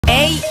A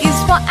is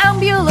for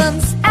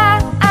ambulance,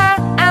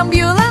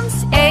 ambulance.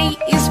 A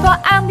is for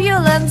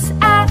ambulance,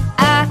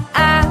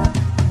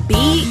 B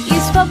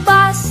is for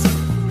bus,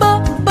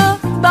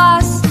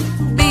 bus.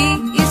 B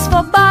is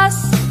for bus,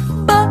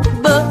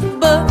 b.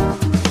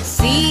 C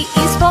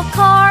is for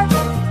car,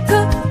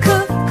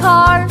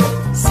 car.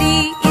 C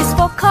is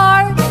for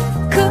car,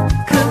 c.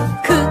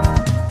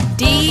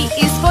 D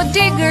is for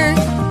digger,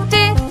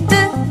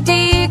 digger.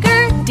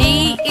 D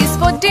is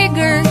for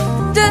digger,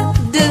 d.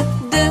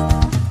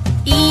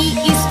 E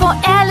is for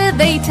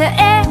elevator,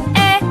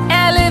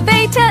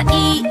 elevator.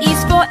 E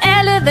is for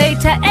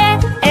elevator,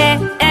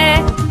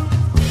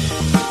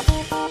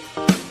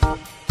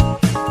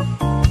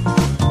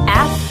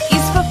 F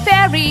is for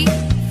ferry,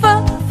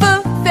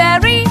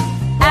 ferry.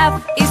 F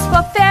is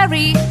for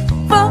ferry,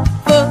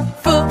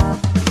 f.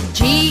 G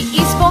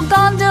is for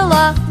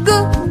gondola,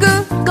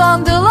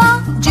 gondola.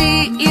 G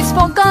is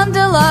for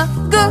gondola,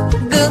 g.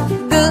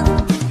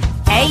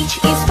 H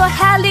is for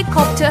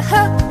helicopter,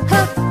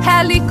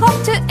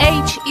 helicopter.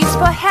 H is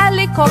for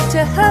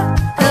helicopter, h.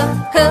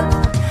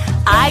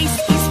 Ice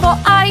is for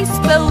ice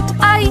boat,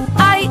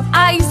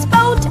 ice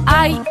boat.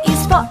 I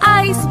is for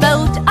ice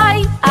boat,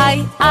 I.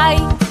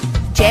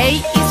 J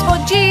is for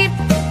jeep,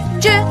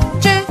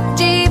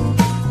 jeep.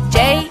 J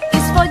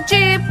is for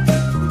jeep,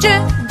 j.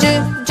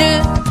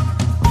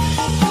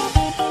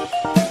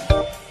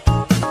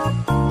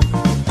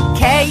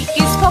 K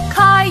is for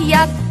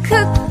kayak,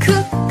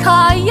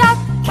 kayak.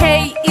 K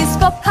is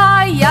for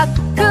kayak,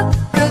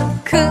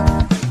 k.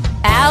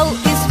 L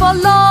is for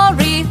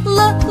lorry,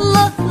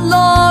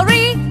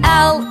 lorry.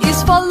 L is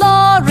for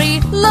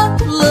lorry, l.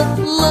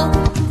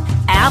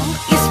 M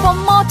is for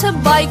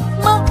motorbike,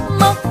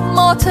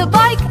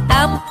 motorbike.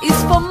 M is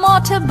for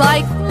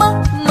motorbike, m.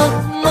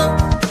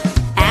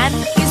 N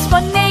is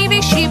for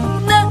navy ship,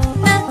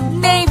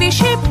 navy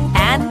ship.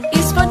 N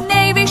is for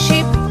navy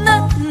ship,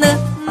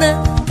 n.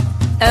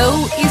 O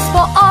is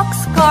for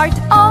ox cart,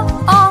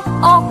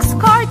 ox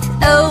cart.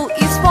 O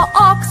is for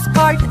ox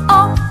cart,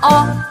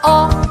 o.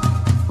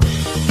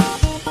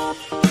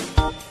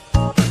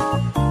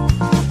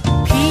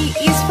 P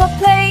is for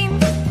plane,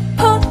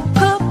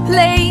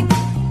 plane.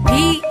 P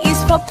is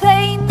for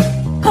plane,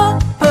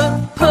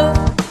 p.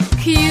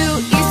 Q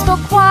is for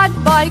quad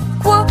bike,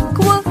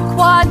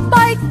 quad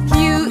bike.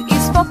 Q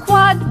is for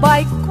quad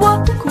bike,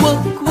 qu.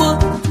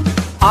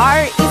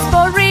 R is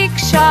for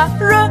rickshaw,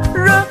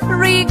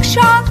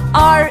 rickshaw.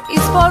 R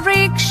is for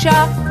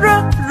rickshaw,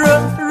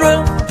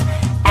 r.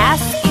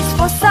 S is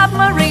for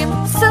submarine,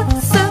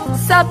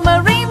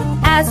 submarine.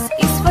 S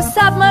is for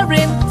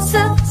submarine, s.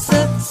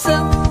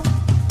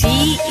 T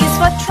is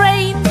for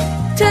train,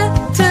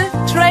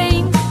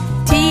 train.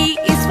 T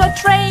is for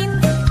train,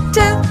 t.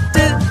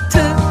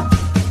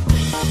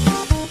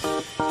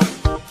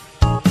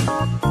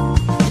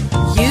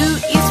 U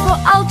is for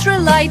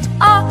ultralight,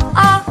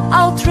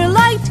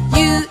 ultralight.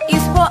 U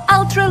is for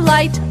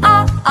ultralight,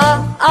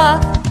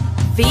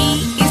 V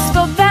is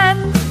for van,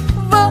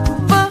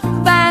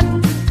 van.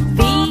 V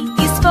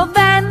is for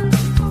van,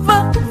 v.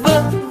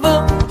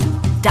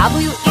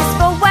 W is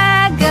for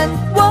wagon,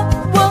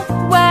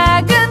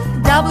 wagon.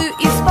 W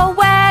is for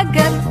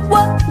wagon,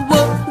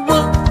 w.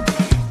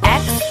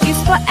 X is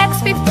for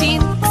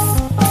X15,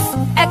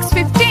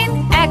 X15.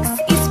 X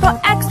is for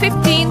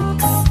X15,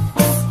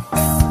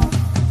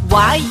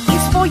 Y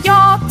is for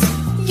yacht,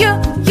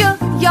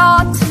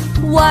 yacht.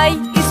 Y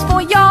is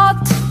for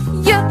yacht,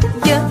 y.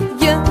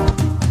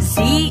 Z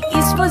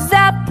is for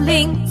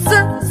zeppelin,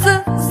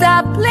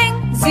 zeppelin.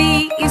 Z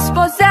is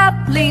for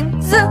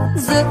zeppelin, z.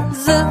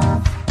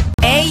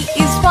 A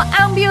is for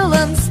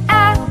ambulance,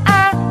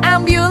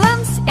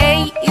 ambulance.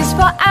 A is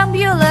for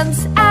ambulance,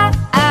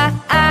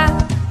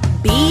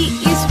 B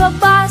is for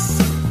bus,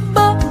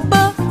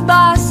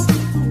 bus.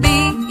 B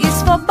is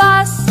for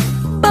bus,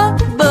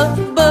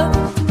 b.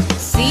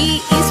 C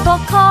is for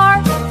car,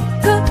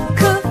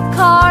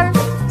 car.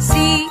 C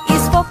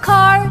is for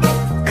car,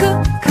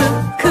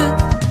 c.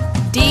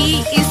 D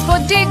is for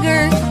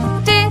digger,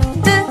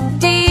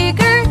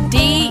 digger. D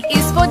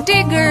is for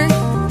digger,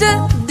 d.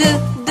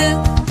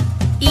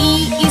 E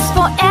is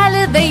for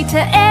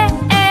elevator,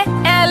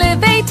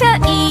 elevator.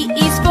 E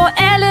is for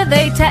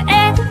elevator,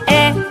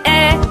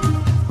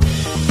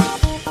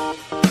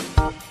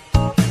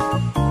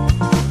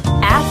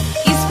 F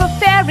is for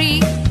ferry,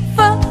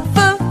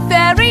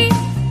 ferry.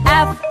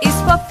 F is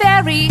for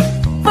ferry,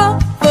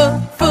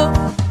 f.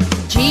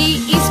 G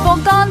is for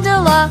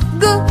gondola,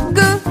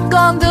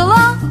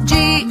 gondola. G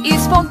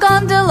is for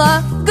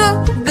gondola, g.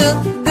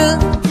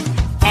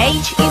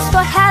 H is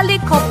for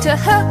helicopter,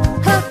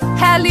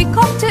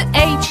 helicopter.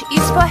 H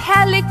is for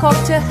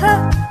helicopter, h.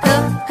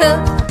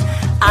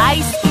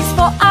 Ice is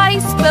for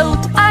ice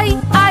boat,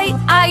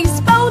 ice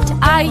boat.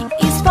 I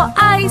is for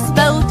ice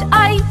boat,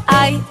 I.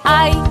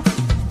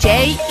 J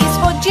is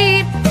for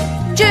jeep,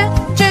 jeep.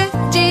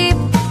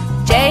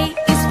 J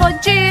is for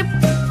jeep,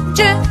 j.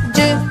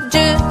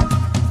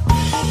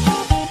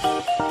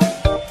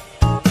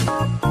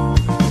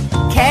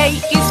 K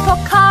is for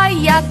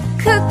kayak,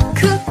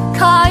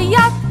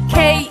 kayak. K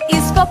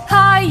is for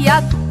kayak.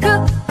 kayak,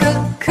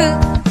 k.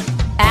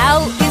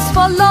 L is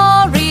for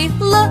lorry,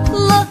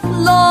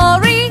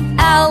 lorry.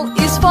 L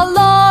is for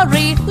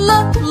lorry, l.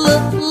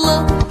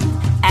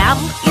 M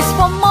is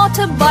for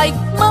motorbike,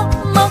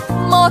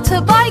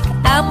 motorbike.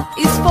 M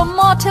is for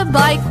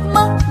motorbike, m.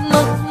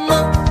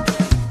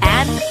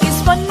 N is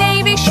for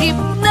navy ship,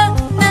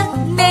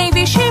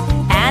 navy ship.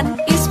 N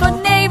is for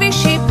navy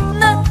ship,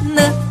 n.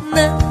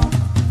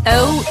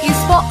 O is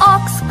for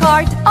ox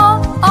cart,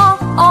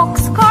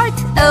 ox cart.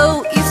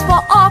 O is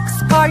for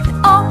ox cart,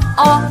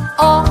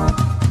 o.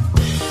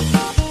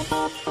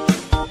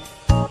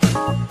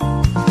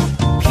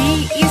 P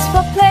is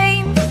for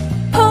plane,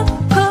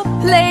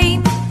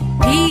 plane.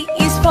 P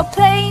is for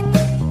plane,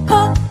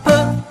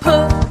 p.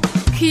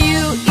 Q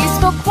is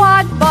for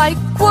quad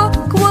bike,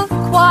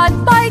 quad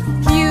bike.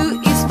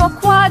 Q is for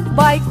quad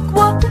bike,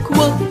 qu.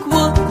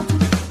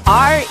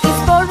 R is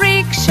for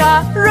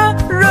rickshaw,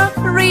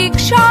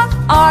 rickshaw.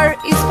 R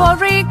is for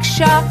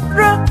rickshaw,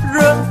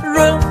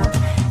 r.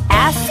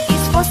 S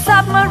is for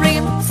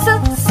submarine,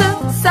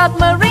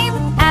 submarine.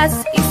 S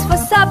is for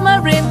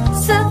submarine,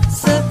 s.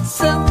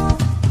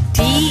 T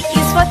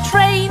is for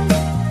train,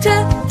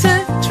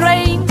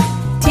 train.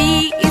 T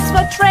is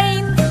for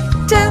train,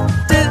 t.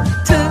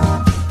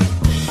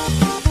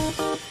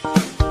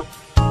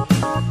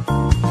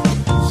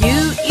 U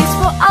is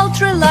for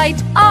ultralight,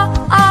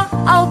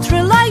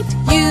 ultralight.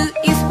 U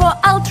is for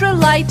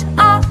ultralight,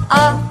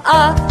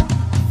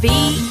 V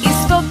is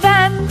for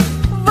van,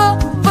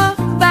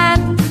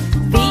 van.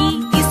 V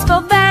is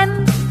for van,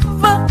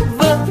 v.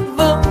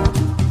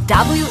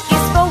 W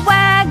is for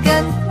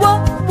wagon,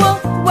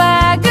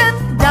 wagon.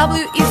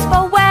 W is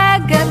for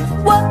wagon,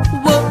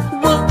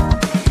 w.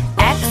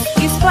 X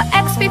is for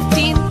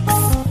X15,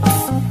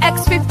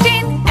 X15.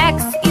 X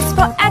is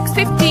for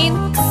X15,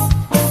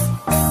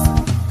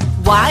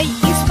 Y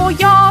is for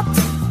yacht,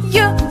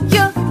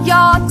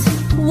 yacht.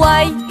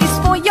 Y is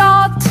for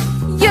yacht,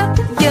 y.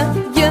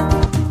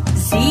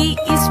 Z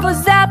is for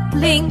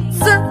zeppelin,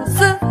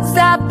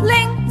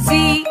 zeppelin. Z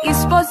is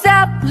for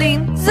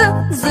zeppelin, z.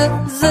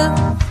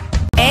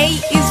 A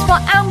is for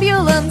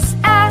ambulance,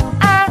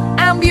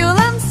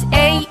 ambulance.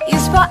 A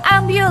is for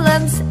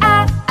ambulance,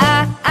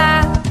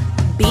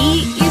 B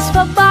is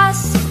for bus,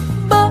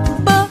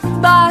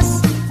 bus.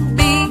 B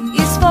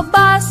is for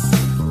bus,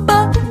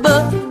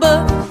 b.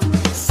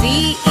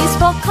 C is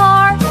for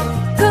car,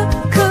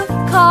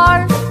 car.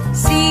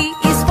 C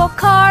is for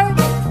car,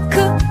 k.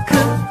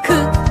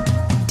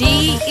 D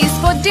is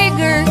for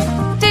digger,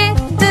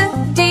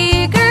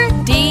 digger.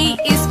 D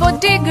is for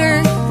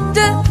digger, d.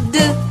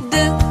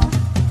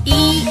 E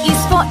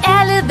is for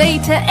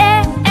elevator,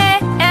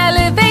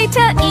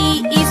 elevator. E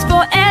is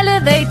for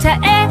elevator,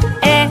 e.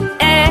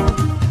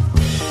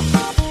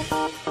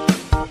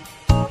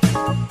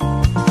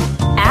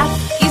 F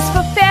is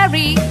for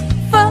ferry,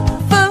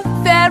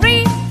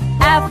 ferry.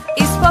 F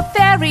is for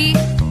ferry,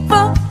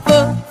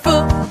 f.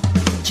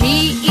 G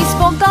is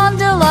for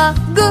gondola,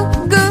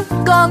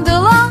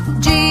 gondola.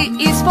 G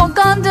is for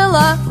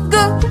gondola, g.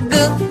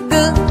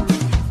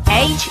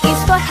 H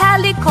is for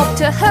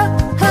helicopter,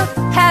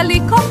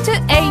 helicopter.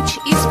 H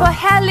is for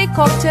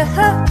helicopter, h.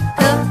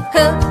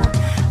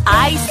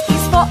 Ice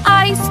is for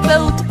ice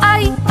boat,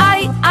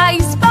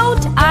 ice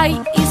boat. I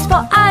is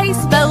for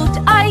ice boat,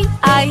 I.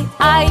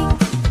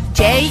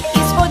 J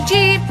is for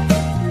jeep,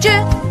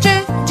 jeep.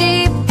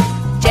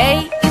 J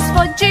is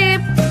for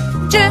jeep,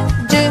 j.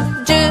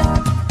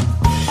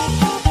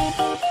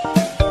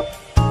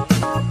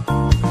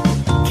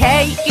 K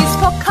is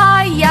for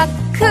kayak,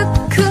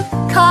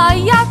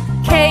 kayak.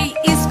 K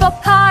is for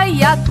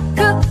kayak,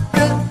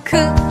 k.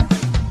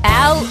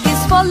 L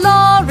is for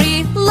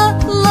lorry,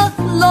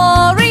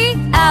 lorry.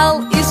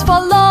 L is for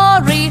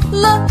lorry,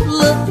 l.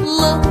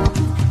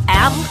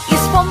 M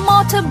is for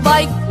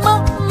motorbike,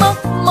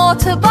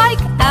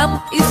 motorbike. M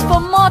is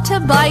for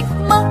motorbike,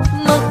 m.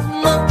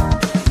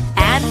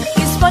 N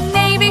is for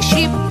navy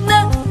ship,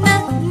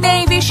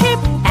 navy ship.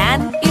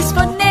 N is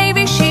for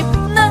navy ship,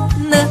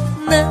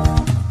 n.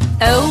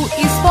 O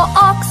is for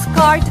ox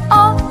cart,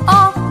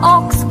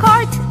 ox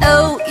cart.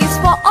 O is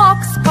for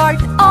ox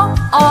cart,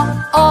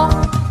 o.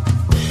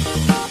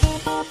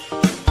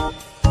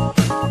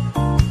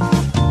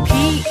 P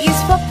is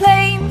for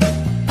plane,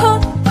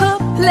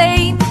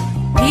 plane.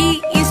 P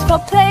is for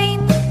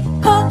plane,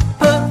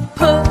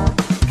 p.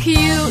 Q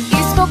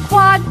is for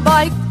quad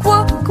bike,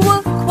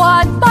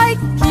 quad bike.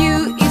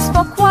 Q is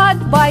for quad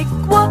bike,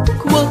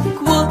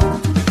 qu.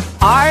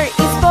 R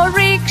is for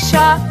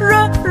rickshaw,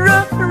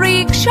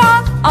 rickshaw.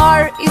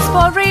 R is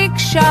for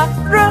rickshaw,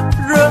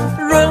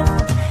 r.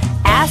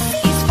 S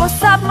is for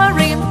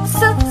submarine,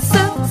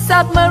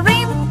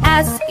 submarine.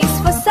 S is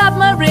for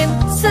submarine,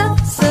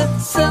 s.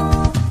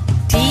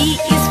 T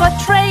is for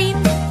train,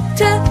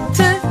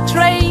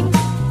 train.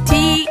 T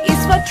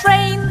is for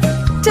train,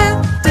 t.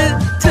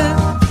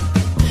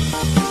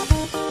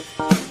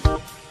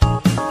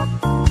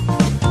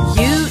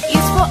 U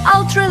is for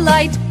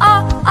ultralight,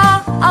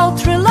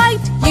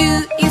 ultralight. U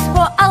is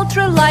for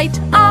ultralight,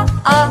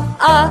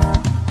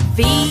 V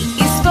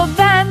is for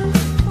van,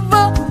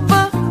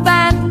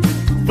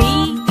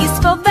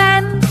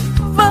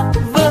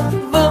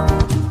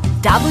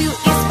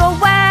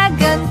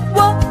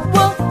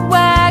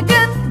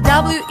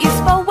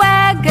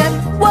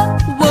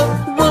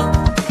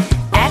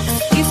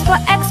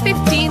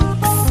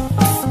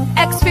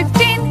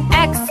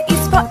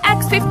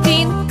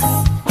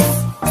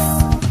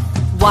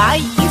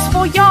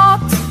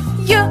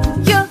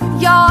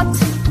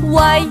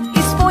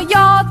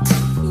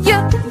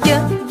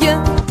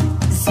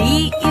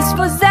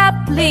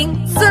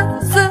 sailing,